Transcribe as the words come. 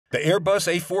The Airbus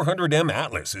A400M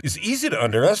Atlas is easy to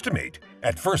underestimate.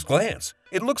 At first glance,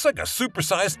 it looks like a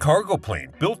supersized cargo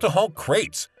plane built to haul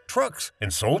crates, trucks,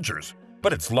 and soldiers.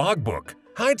 But its logbook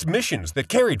hides missions that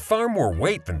carried far more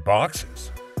weight than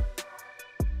boxes.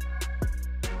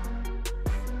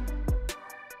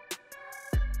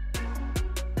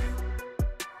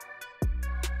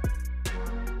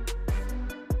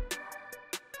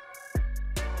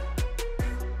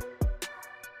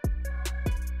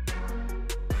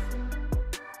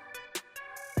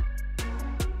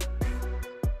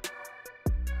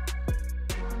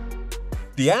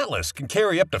 The Atlas can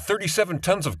carry up to 37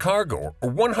 tons of cargo or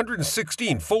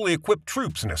 116 fully equipped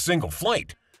troops in a single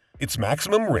flight. Its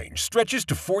maximum range stretches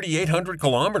to 4,800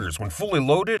 kilometers when fully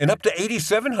loaded and up to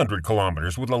 8,700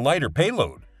 kilometers with a lighter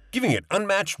payload, giving it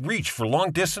unmatched reach for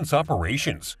long-distance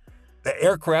operations. The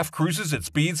aircraft cruises at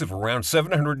speeds of around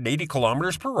 780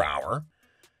 kilometers per hour.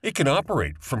 It can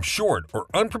operate from short or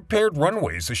unprepared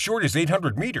runways as short as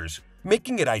 800 meters,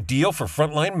 making it ideal for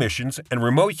frontline missions and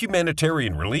remote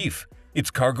humanitarian relief. Its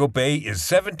cargo bay is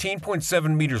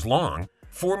 17.7 meters long,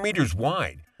 4 meters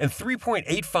wide, and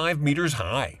 3.85 meters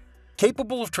high,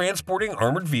 capable of transporting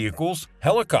armored vehicles,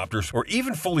 helicopters, or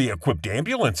even fully equipped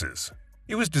ambulances.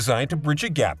 It was designed to bridge a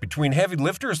gap between heavy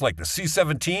lifters like the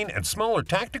C-17 and smaller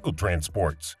tactical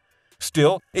transports.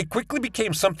 Still, it quickly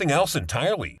became something else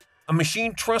entirely, a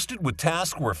machine trusted with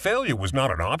tasks where failure was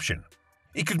not an option.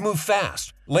 It could move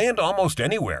fast, land almost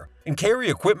anywhere, and carry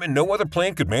equipment no other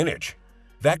plane could manage.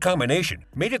 That combination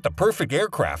made it the perfect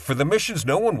aircraft for the missions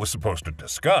no one was supposed to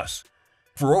discuss.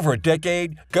 For over a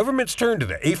decade, governments turned to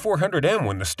the A400M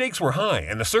when the stakes were high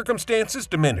and the circumstances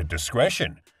demanded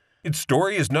discretion. Its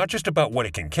story is not just about what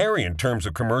it can carry in terms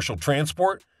of commercial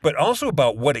transport, but also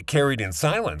about what it carried in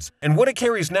silence and what it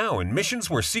carries now in missions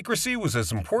where secrecy was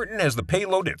as important as the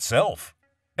payload itself.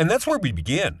 And that's where we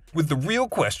begin, with the real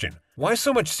question: why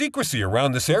so much secrecy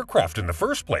around this aircraft in the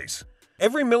first place?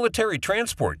 Every military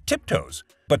transport tiptoes,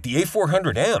 but the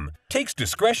A400M takes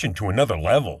discretion to another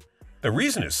level. The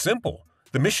reason is simple.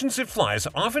 The missions it flies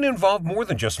often involve more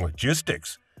than just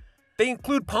logistics. They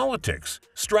include politics,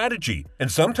 strategy,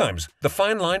 and sometimes the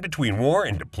fine line between war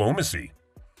and diplomacy.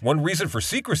 One reason for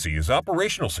secrecy is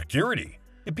operational security.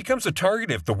 It becomes a target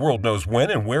if the world knows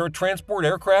when and where a transport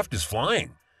aircraft is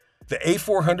flying. The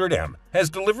A400M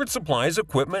has delivered supplies,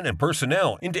 equipment, and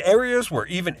personnel into areas where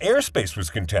even airspace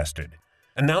was contested.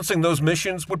 Announcing those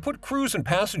missions would put crews and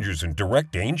passengers in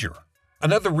direct danger.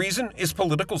 Another reason is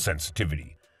political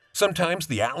sensitivity. Sometimes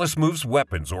the Atlas moves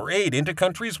weapons or aid into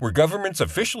countries where governments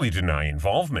officially deny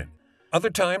involvement. Other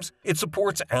times, it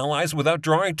supports allies without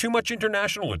drawing too much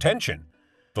international attention.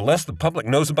 The less the public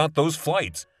knows about those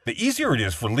flights, the easier it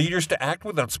is for leaders to act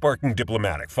without sparking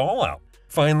diplomatic fallout.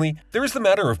 Finally, there is the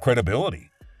matter of credibility.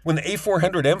 When the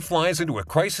A400M flies into a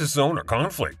crisis zone or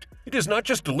conflict, it is not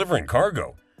just delivering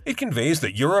cargo. It conveys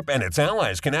that Europe and its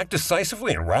allies can act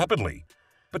decisively and rapidly.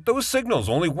 But those signals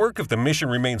only work if the mission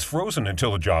remains frozen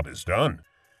until the job is done.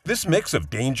 This mix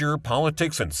of danger,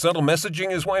 politics, and subtle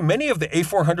messaging is why many of the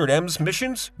A400M's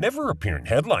missions never appear in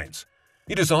headlines.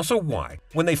 It is also why,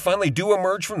 when they finally do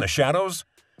emerge from the shadows,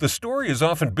 the story is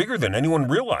often bigger than anyone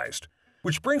realized.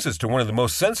 Which brings us to one of the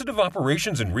most sensitive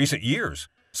operations in recent years: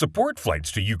 support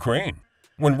flights to Ukraine.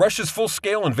 When Russia's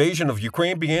full-scale invasion of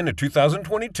Ukraine began in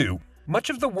 2022,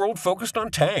 much of the world focused on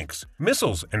tanks,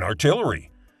 missiles, and artillery.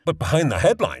 But behind the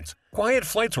headlines, quiet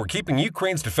flights were keeping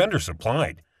Ukraine's defenders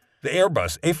supplied. The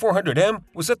Airbus A400M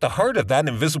was at the heart of that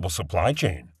invisible supply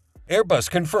chain.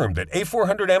 Airbus confirmed that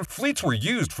A400M fleets were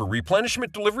used for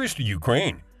replenishment deliveries to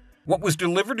Ukraine. What was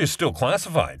delivered is still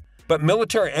classified, but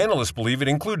military analysts believe it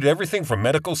included everything from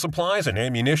medical supplies and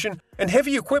ammunition and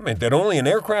heavy equipment that only an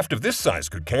aircraft of this size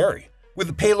could carry. With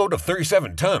a payload of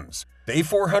 37 tons, the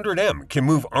A400M can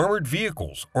move armored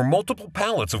vehicles or multiple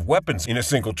pallets of weapons in a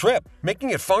single trip, making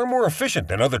it far more efficient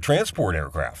than other transport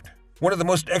aircraft. One of the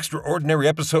most extraordinary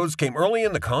episodes came early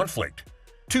in the conflict.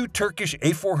 Two Turkish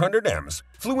A400Ms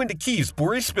flew into Kiev's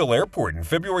Boryspil Airport in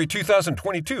February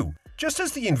 2022, just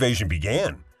as the invasion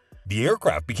began. The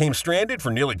aircraft became stranded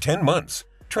for nearly 10 months,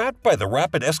 trapped by the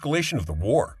rapid escalation of the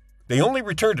war. They only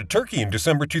returned to Turkey in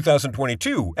December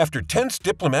 2022 after tense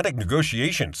diplomatic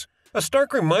negotiations, a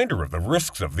stark reminder of the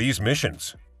risks of these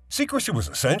missions. Secrecy was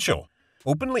essential.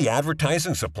 Openly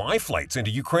advertising supply flights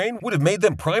into Ukraine would have made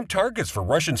them prime targets for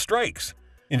Russian strikes.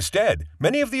 Instead,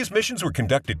 many of these missions were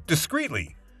conducted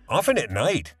discreetly, often at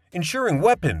night, ensuring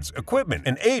weapons, equipment,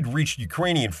 and aid reached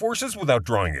Ukrainian forces without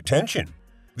drawing attention.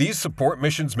 These support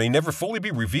missions may never fully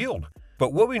be revealed,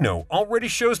 but what we know already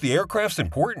shows the aircraft's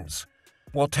importance.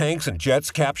 While tanks and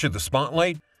jets captured the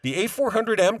spotlight, the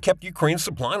A400M kept Ukraine's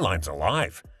supply lines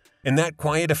alive. And that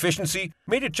quiet efficiency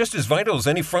made it just as vital as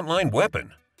any frontline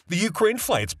weapon. The Ukraine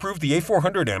flights proved the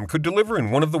A400M could deliver in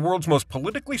one of the world's most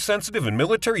politically sensitive and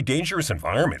military dangerous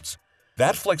environments.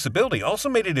 That flexibility also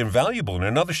made it invaluable in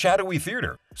another shadowy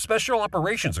theater, special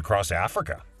operations across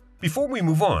Africa. Before we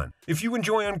move on, if you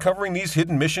enjoy uncovering these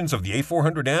hidden missions of the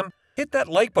A400M, hit that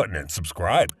like button and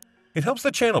subscribe. It helps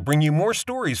the channel bring you more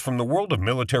stories from the world of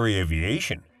military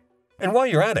aviation. And while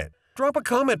you're at it, drop a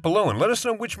comment below and let us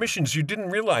know which missions you didn't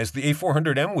realize the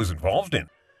A400M was involved in.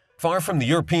 Far from the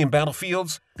European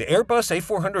battlefields, the Airbus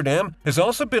A400M has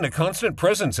also been a constant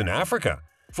presence in Africa.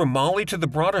 From Mali to the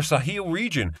broader Sahel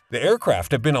region, the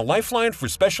aircraft have been a lifeline for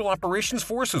special operations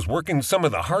forces working in some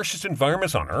of the harshest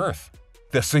environments on Earth.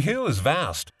 The Sahel is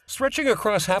vast, stretching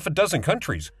across half a dozen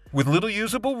countries, with little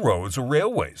usable roads or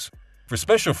railways. For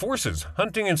special forces,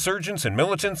 hunting insurgents and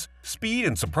militants, speed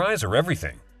and surprise are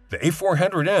everything. The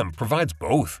A400M provides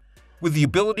both. With the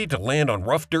ability to land on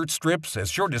rough dirt strips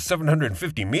as short as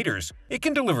 750 meters, it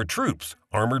can deliver troops,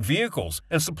 armored vehicles,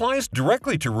 and supplies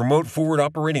directly to remote forward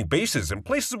operating bases and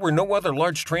places where no other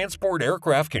large transport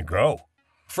aircraft can go.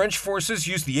 French forces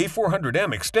used the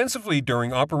A400M extensively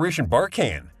during Operation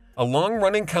Barkhane, a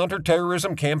long-running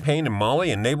counter-terrorism campaign in Mali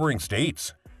and neighboring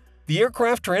states. The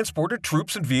aircraft transported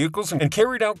troops and vehicles and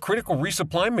carried out critical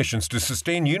resupply missions to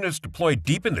sustain units deployed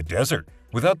deep in the desert.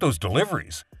 Without those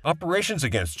deliveries, operations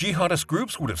against jihadist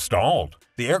groups would have stalled.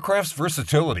 The aircraft's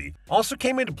versatility also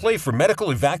came into play for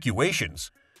medical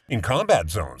evacuations. In combat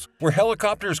zones, where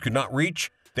helicopters could not reach,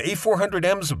 the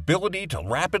A400M's ability to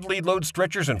rapidly load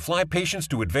stretchers and fly patients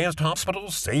to advanced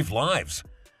hospitals saved lives.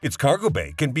 Its cargo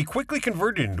bay can be quickly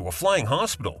converted into a flying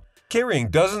hospital, carrying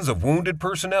dozens of wounded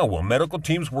personnel while medical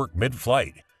teams work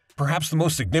mid-flight. Perhaps the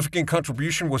most significant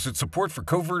contribution was its support for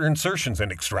covert insertions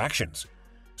and extractions.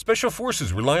 Special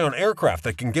forces rely on aircraft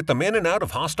that can get them in and out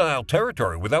of hostile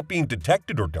territory without being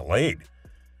detected or delayed.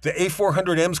 The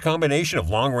A400M's combination of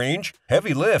long range,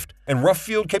 heavy lift, and rough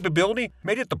field capability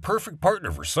made it the perfect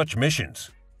partner for such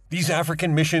missions. These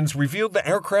African missions revealed the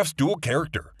aircraft's dual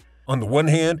character. On the one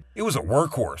hand, it was a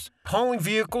workhorse, hauling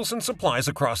vehicles and supplies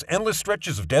across endless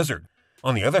stretches of desert.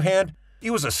 On the other hand,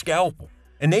 it was a scalpel,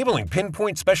 enabling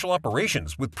pinpoint special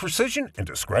operations with precision and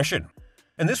discretion.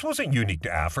 And this wasn't unique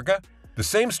to Africa. The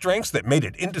same strengths that made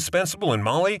it indispensable in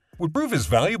Mali would prove as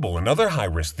valuable in other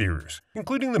high-risk theaters,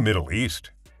 including the Middle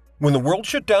East. When the world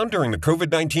shut down during the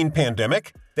COVID-19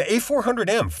 pandemic, the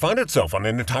A400M found itself on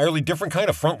an entirely different kind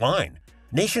of front line.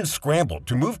 Nations scrambled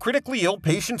to move critically ill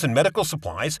patients and medical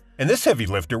supplies, and this heavy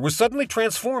lifter was suddenly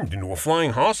transformed into a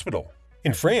flying hospital.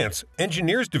 In France,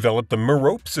 engineers developed the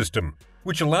Merope system,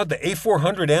 which allowed the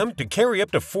A400M to carry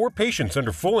up to 4 patients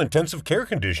under full intensive care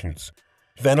conditions.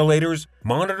 Ventilators,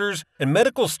 monitors, and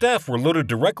medical staff were loaded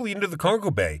directly into the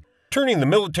cargo bay, turning the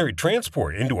military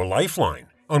transport into a lifeline.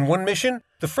 On one mission,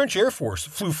 the French Air Force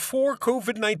flew 4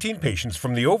 COVID-19 patients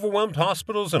from the overwhelmed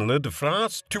hospitals in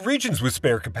Île-de-France to regions with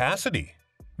spare capacity.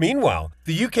 Meanwhile,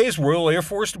 the UK's Royal Air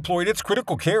Force deployed its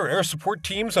critical care air support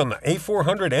teams on the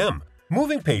A400M,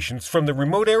 moving patients from the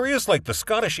remote areas like the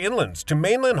Scottish Inlands to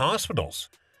mainland hospitals.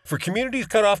 For communities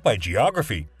cut off by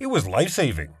geography, it was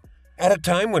life-saving. At a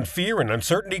time when fear and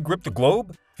uncertainty gripped the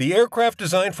globe, the aircraft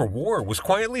designed for war was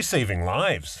quietly saving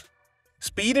lives.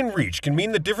 Speed and reach can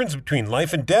mean the difference between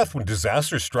life and death when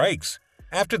disaster strikes.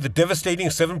 After the devastating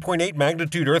 7.8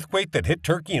 magnitude earthquake that hit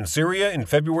Turkey and Syria in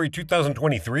February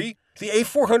 2023, the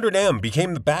A400M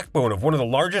became the backbone of one of the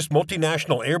largest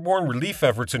multinational airborne relief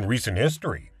efforts in recent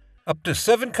history. Up to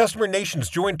 7 customer nations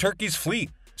joined Turkey's fleet,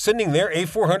 sending their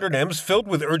A400Ms filled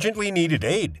with urgently needed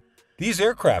aid. These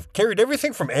aircraft carried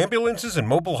everything from ambulances and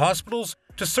mobile hospitals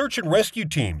to search and rescue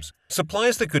teams,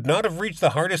 supplies that could not have reached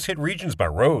the hardest-hit regions by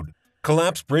road.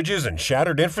 Collapsed bridges and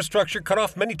shattered infrastructure cut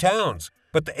off many towns,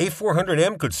 but the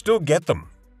A400M could still get them.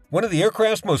 One of the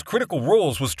aircraft's most critical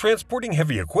roles was transporting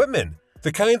heavy equipment,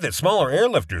 the kind that smaller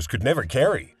airlifters could never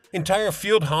carry. Entire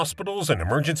field hospitals and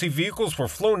emergency vehicles were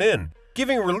flown in,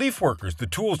 giving relief workers the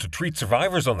tools to treat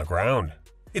survivors on the ground.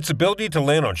 Its ability to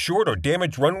land on short or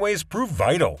damaged runways proved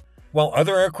vital. While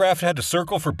other aircraft had to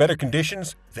circle for better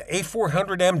conditions, the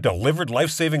A400M delivered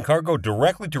life-saving cargo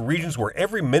directly to regions where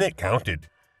every minute counted.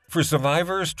 For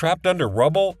survivors trapped under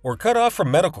rubble or cut off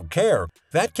from medical care,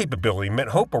 that capability meant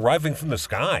hope arriving from the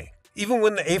sky. Even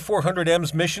when the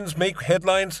A400M's missions make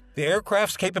headlines, the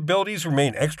aircraft's capabilities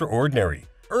remain extraordinary.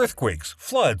 Earthquakes,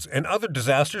 floods, and other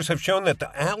disasters have shown that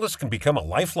the Atlas can become a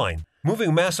lifeline,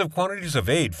 moving massive quantities of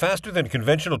aid faster than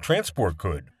conventional transport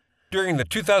could. During the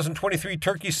 2023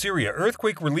 Turkey-Syria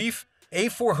earthquake relief,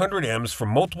 A400Ms from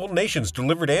multiple nations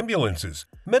delivered ambulances,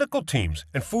 medical teams,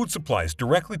 and food supplies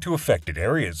directly to affected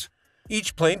areas.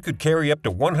 Each plane could carry up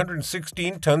to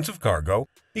 116 tons of cargo,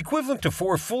 equivalent to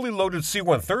 4 fully loaded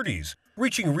C-130s,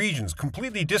 reaching regions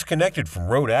completely disconnected from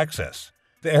road access.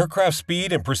 The aircraft's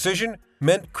speed and precision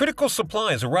meant critical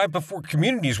supplies arrived before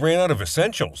communities ran out of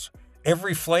essentials.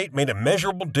 Every flight made a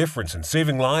measurable difference in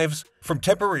saving lives, from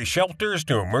temporary shelters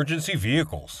to emergency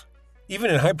vehicles.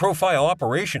 Even in high-profile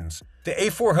operations, the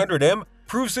A400M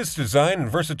proves its design and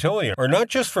versatility are not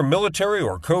just for military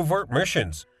or covert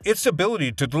missions. Its ability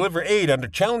to deliver aid under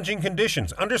challenging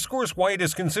conditions underscores why it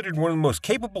is considered one of the most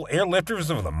capable airlifters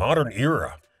of the modern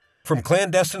era. From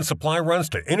clandestine supply runs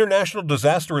to international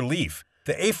disaster relief,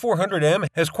 the A400M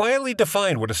has quietly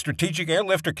defined what a strategic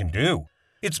airlifter can do.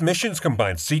 Its missions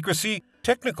combine secrecy,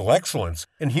 technical excellence,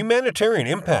 and humanitarian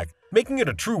impact, making it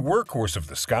a true workhorse of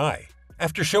the sky.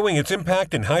 After showing its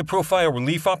impact in high-profile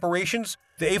relief operations,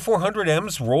 the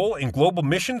A400M's role in global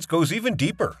missions goes even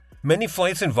deeper. Many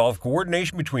flights involve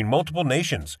coordination between multiple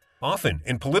nations, often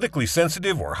in politically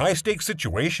sensitive or high-stakes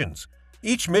situations.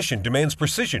 Each mission demands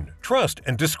precision, trust,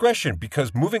 and discretion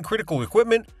because moving critical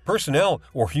equipment, personnel,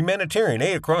 or humanitarian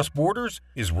aid across borders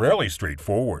is rarely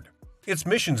straightforward. Its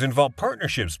missions involve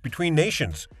partnerships between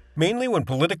nations, mainly when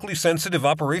politically sensitive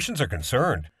operations are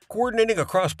concerned. Coordinating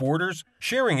across borders,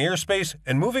 sharing airspace,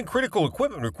 and moving critical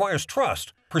equipment requires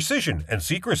trust, precision, and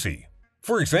secrecy.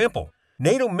 For example,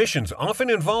 NATO missions often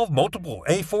involve multiple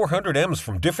A400Ms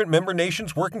from different member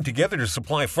nations working together to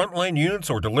supply frontline units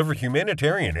or deliver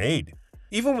humanitarian aid.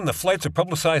 Even when the flights are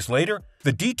publicized later,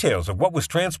 the details of what was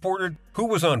transported, who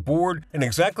was on board, and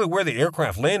exactly where the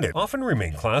aircraft landed often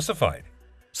remain classified.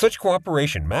 Such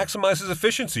cooperation maximizes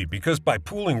efficiency because by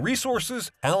pooling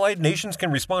resources, allied nations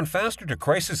can respond faster to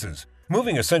crises,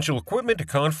 moving essential equipment to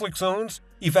conflict zones,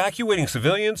 evacuating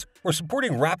civilians, or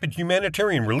supporting rapid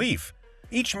humanitarian relief.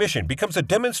 Each mission becomes a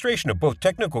demonstration of both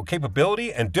technical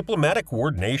capability and diplomatic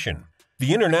coordination.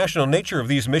 The international nature of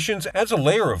these missions adds a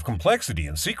layer of complexity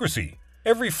and secrecy.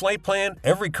 Every flight plan,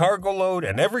 every cargo load,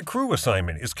 and every crew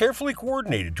assignment is carefully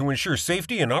coordinated to ensure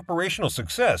safety and operational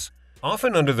success,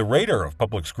 often under the radar of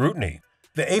public scrutiny.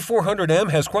 The A400M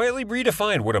has quietly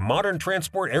redefined what a modern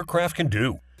transport aircraft can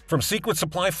do. From secret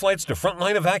supply flights to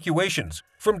frontline evacuations,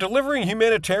 from delivering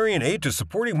humanitarian aid to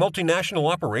supporting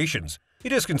multinational operations,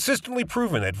 it has consistently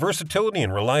proven that versatility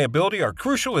and reliability are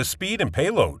crucial as speed and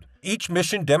payload. Each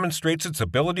mission demonstrates its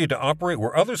ability to operate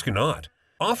where others cannot,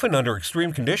 often under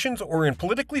extreme conditions or in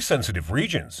politically sensitive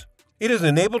regions. It has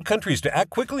enabled countries to act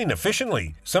quickly and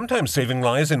efficiently, sometimes saving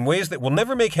lives in ways that will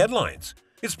never make headlines.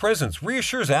 Its presence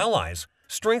reassures allies,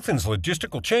 strengthens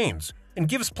logistical chains, and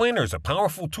gives planners a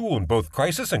powerful tool in both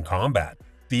crisis and combat.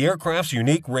 The aircraft's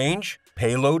unique range,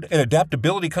 payload, and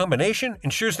adaptability combination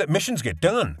ensures that missions get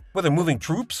done, whether moving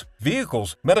troops,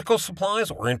 vehicles, medical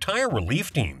supplies, or entire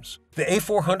relief teams. The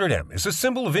A400M is a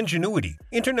symbol of ingenuity,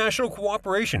 international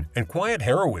cooperation, and quiet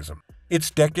heroism. Its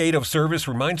decade of service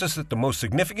reminds us that the most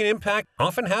significant impact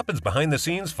often happens behind the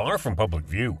scenes far from public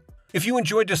view. If you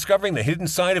enjoyed discovering the hidden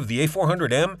side of the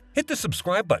A400M, hit the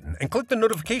subscribe button and click the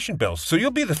notification bell so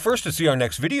you'll be the first to see our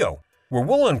next video, where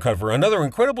we'll uncover another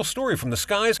incredible story from the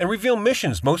skies and reveal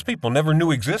missions most people never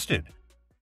knew existed.